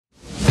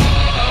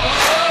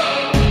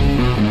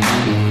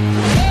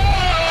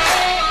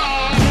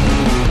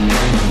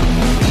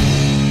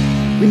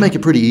make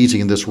it pretty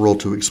easy in this world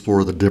to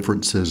explore the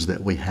differences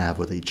that we have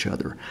with each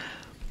other.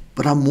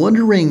 But I'm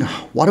wondering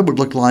what it would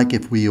look like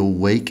if we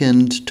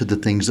awakened to the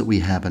things that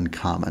we have in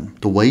common,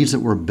 the ways that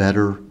we're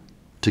better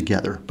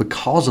together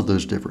because of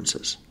those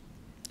differences.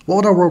 What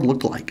would our world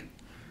look like?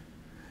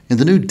 In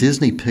the new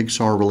Disney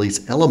Pixar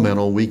release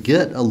Elemental, we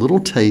get a little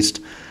taste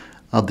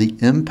of the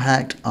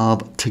impact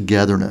of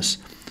togetherness.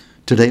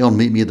 Today on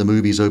Meet Me at the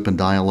Movies Open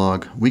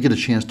Dialogue, we get a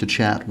chance to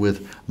chat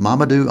with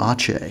Mamoudou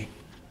Athie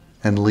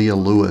and Leah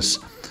Lewis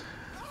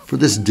for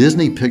this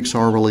Disney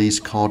Pixar release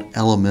called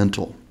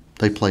Elemental.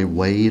 They play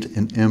Wade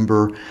and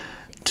Ember,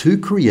 two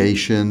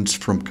creations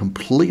from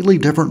completely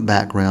different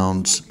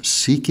backgrounds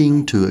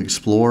seeking to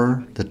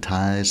explore the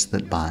ties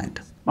that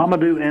bind.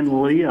 Mamoudou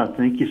and Leah,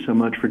 thank you so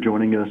much for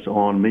joining us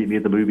on Meet Me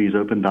at the Movies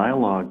Open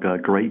Dialogue.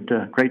 Great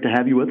to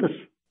have you with us.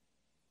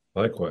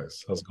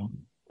 Likewise. How's it going?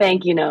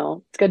 Thank you,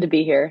 Noel. It's good to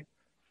be here.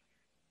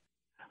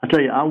 I tell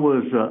you, I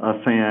was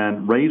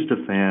raised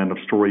a fan of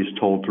stories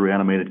told through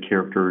animated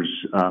characters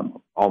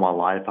all my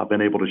life. I've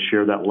been able to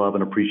share that love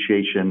and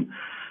appreciation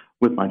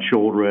with my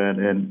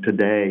children. And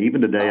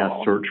even today,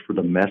 I search for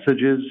the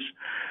messages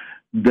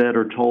that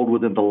are told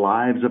within the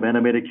lives of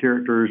animated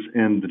characters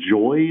and the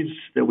joys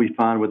that we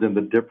find within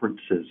the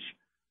differences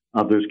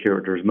of those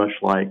characters, much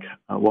like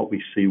what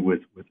we see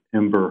with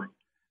Ember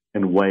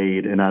and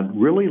Wade. And I'd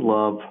really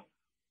love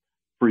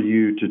for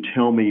you to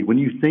tell me, when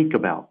you think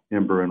about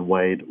Ember and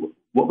Wade,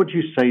 what would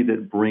you say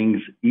that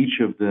brings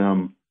each of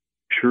them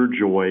pure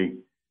joy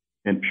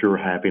and pure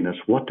happiness?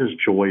 What does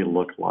joy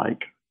look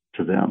like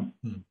to them?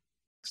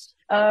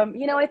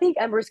 I think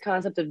Ember's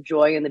concept of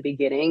joy in the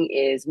beginning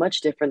is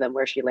much different than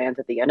where she lands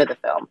at the end of the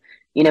film.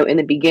 In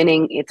the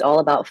beginning, it's all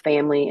about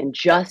family and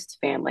just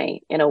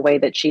family in a way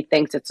that she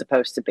thinks it's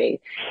supposed to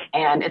be.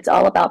 And it's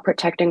all about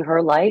protecting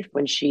her life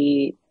when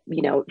she's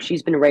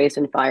been raised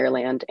in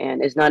Fireland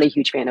and is not a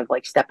huge fan of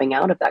stepping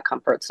out of that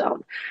comfort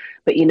zone.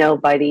 But,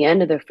 by the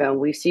end of the film,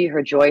 we see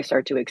her joy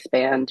start to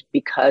expand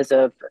because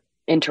of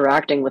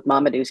interacting with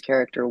Mamoudou's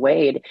character,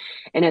 Wade.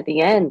 And at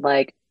the end,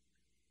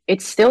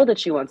 it's still that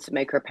she wants to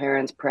make her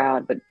parents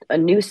proud, but a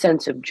new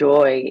sense of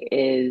joy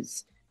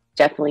is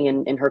definitely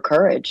in her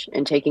courage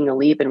and taking a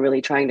leap and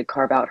really trying to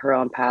carve out her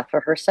own path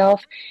for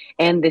herself.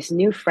 And this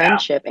new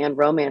friendship and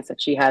romance that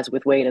she has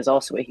with Wade is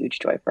also a huge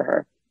joy for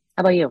her.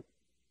 How about you?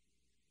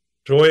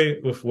 Joy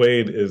with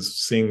Wade is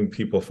seeing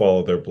people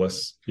follow their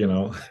bliss. He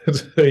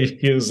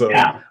use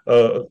a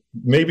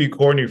maybe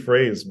corny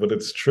phrase, but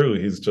it's true.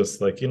 He's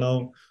just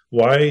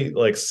why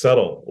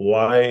settle?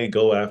 Why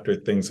go after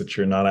things that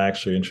you're not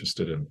actually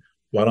interested in?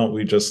 Why don't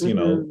we just,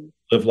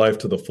 live life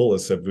to the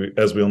fullest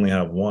as we only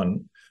have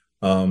one?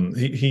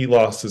 He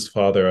lost his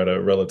father at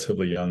a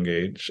relatively young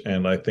age,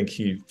 and I think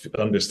he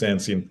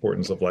understands the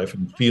importance of life,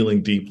 and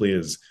feeling deeply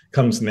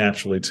comes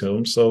naturally to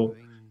him. So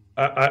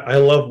I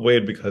love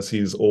Wade because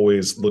he's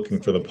always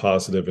looking for the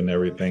positive in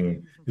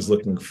everything. He's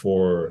looking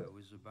for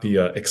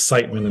the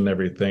excitement and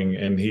everything,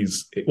 and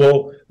he's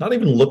not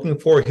even looking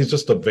for it, he's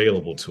just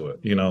available to it,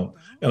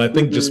 and I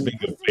think just being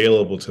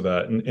available to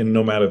that and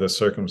no matter the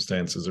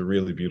circumstance is a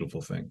really beautiful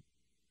thing.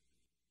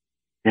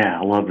 Yeah,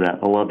 I love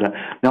that.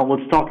 Now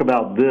let's talk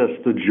about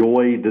the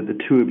joy that the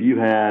two of you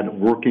had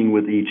working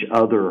with each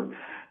other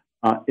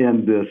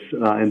in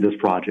this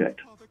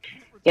project.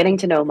 Getting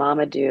to know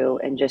Mamoudou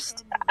and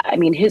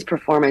his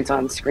performance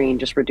on screen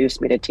just reduced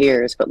me to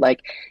tears, but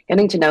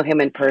getting to know him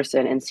in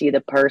person and see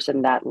the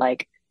person that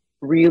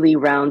really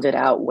rounded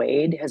out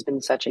Wade has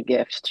been such a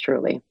gift,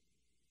 truly.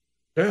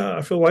 Yeah,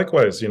 I feel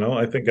likewise.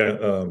 I think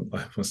I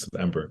must have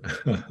Ember.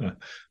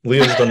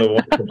 Leah's done a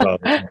wonderful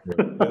job.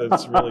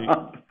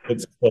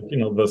 It's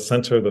the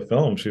center of the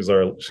film. She's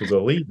our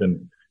lead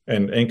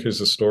and anchors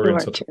the story in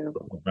such a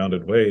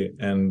rounded way.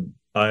 And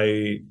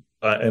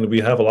and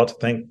we have a lot to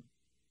thank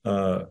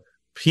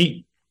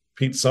Pete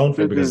Sohn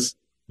for, because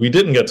we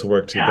didn't get to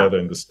work together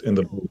in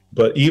the booth,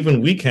 but even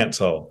we can't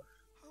tell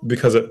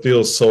because it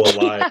feels so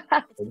alive.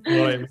 You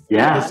know what I mean?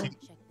 Yeah, he's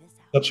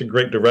such a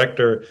great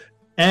director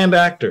and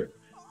actor.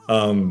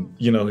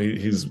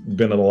 He's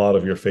been in a lot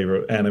of your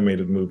favorite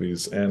animated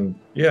movies, and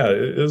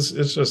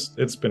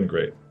it's been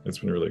great. It's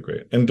been really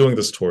great, and doing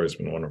this tour has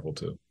been wonderful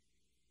too.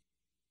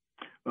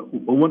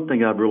 Well, one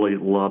thing I've really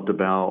loved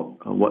about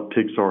what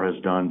Pixar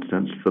has done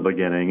since the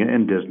beginning,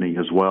 and Disney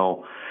as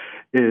well,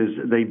 is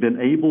they've been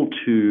able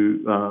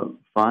to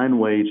find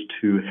ways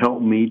to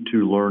help me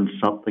to learn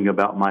something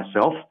about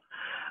myself.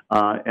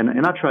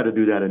 And I try to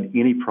do that in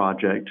any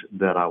project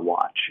that I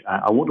watch.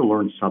 I want to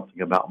learn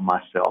something about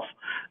myself,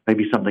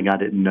 maybe something I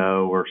didn't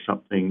know or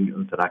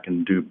something that I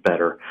can do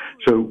better.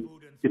 So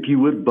if you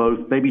would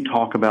both maybe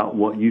talk about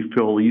what you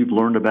feel you've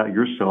learned about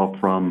yourself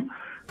from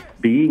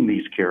being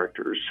these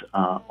characters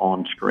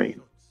on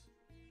screen.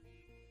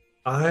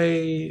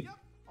 I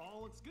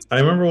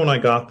remember when I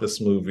got this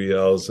movie,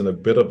 I was in a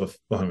bit of a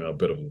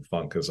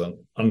funk is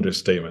an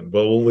understatement,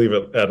 but we'll leave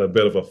it at a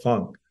bit of a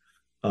funk.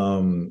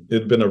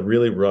 It'd been a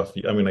really rough,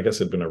 I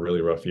guess it'd been a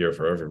really rough year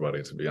for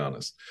everybody, to be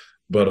honest.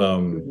 But,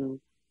 working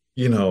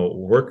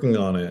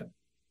on it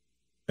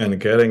and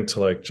getting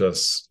to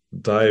just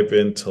dive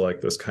into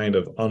like this kind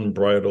of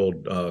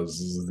unbridled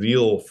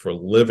zeal for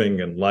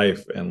living and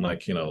life, and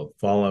like, you know,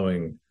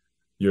 following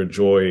your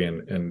joy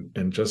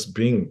and just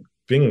being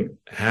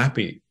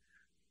happy,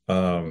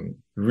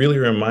 really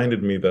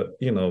reminded me that,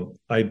 you know,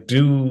 I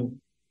do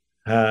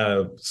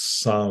have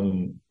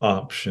some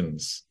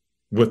options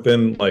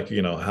within, like,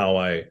 you know, how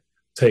I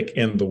take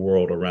in the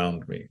world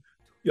around me.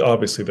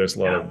 Obviously there's a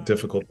lot of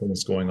difficult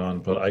things going on,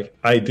 but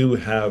I do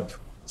have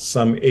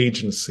some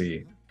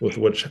agency with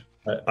which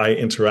I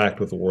interact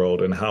with the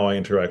world and how I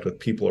interact with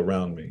people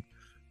around me.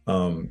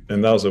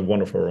 And that was a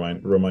wonderful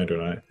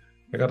reminder, and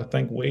I got to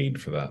thank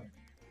Wade for that.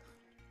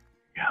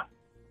 Yeah.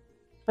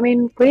 I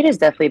mean, Wade has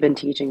definitely been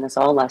teaching us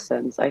all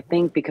lessons. I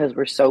think because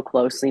we're so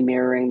closely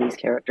mirroring these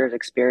characters'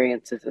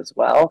 experiences as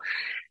well.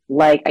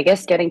 Like, I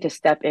guess getting to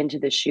step into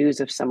the shoes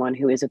of someone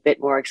who is a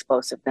bit more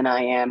explosive than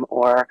I am,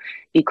 or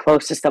be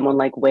close to someone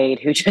like Wade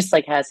who just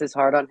like has his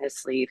heart on his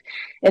sleeve.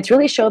 It's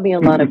really showed me a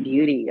lot of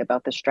beauty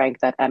about the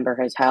strength that Ember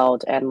has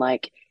held. And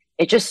like,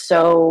 it just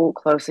so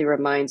closely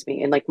reminds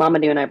me, and like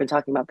Mamoudou and I have been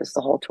talking about this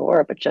the whole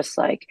tour, but just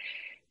like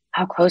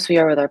how close we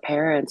are with our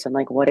parents and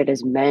like what it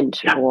has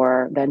meant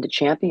for them to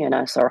champion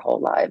us our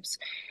whole lives.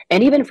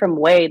 And even from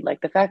Wade,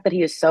 like the fact that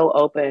he is so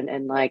open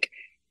and like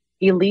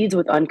he leads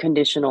with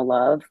unconditional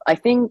love. I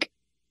think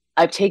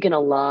I've taken a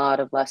lot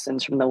of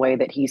lessons from the way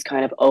that he's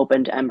kind of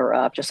opened Ember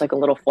up, just like a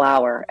little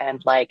flower.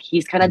 And like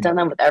he's kind of done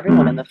that with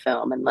everyone in the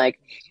film. And like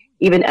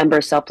even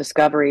Ember's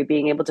self-discovery,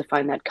 being able to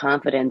find that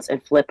confidence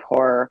and flip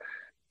her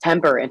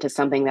temper into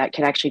something that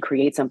can actually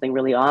create something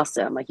really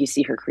awesome. Like you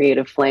see her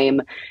creative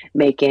flame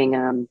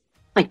making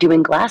like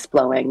doing glass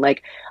blowing.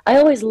 Like I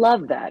always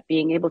love that,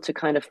 being able to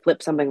kind of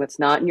flip something that's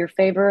not in your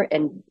favor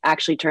and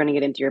actually turning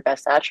it into your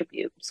best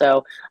attribute.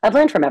 So I've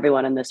learned from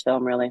everyone in this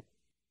film, really.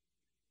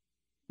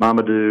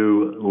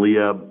 Mamoudou,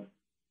 Leah,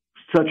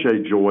 such a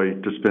joy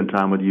to spend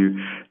time with you.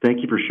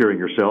 Thank you for sharing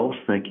yourselves.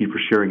 Thank you for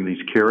sharing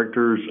these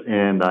characters.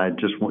 And I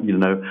just want you to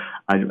know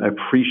I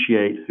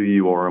appreciate who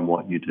you are and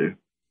what you do.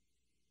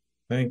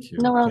 Thank you.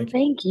 Noel,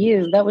 thank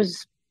you. That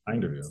was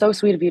kind of you. So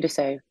sweet of you to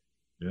say.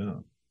 Yeah.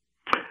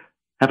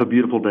 Have a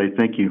beautiful day.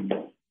 Thank you.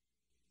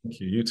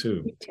 Thank you. You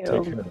too. You too.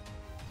 Take care.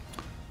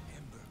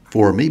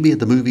 For Maybe at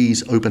the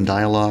Movies Open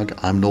Dialogue,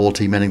 I'm Noel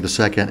T. Manning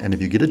II, and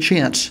if you get a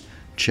chance,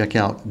 check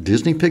out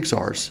Disney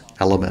Pixar's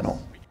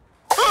Elemental.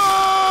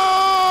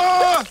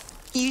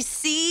 You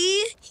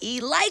see?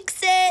 He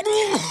likes it.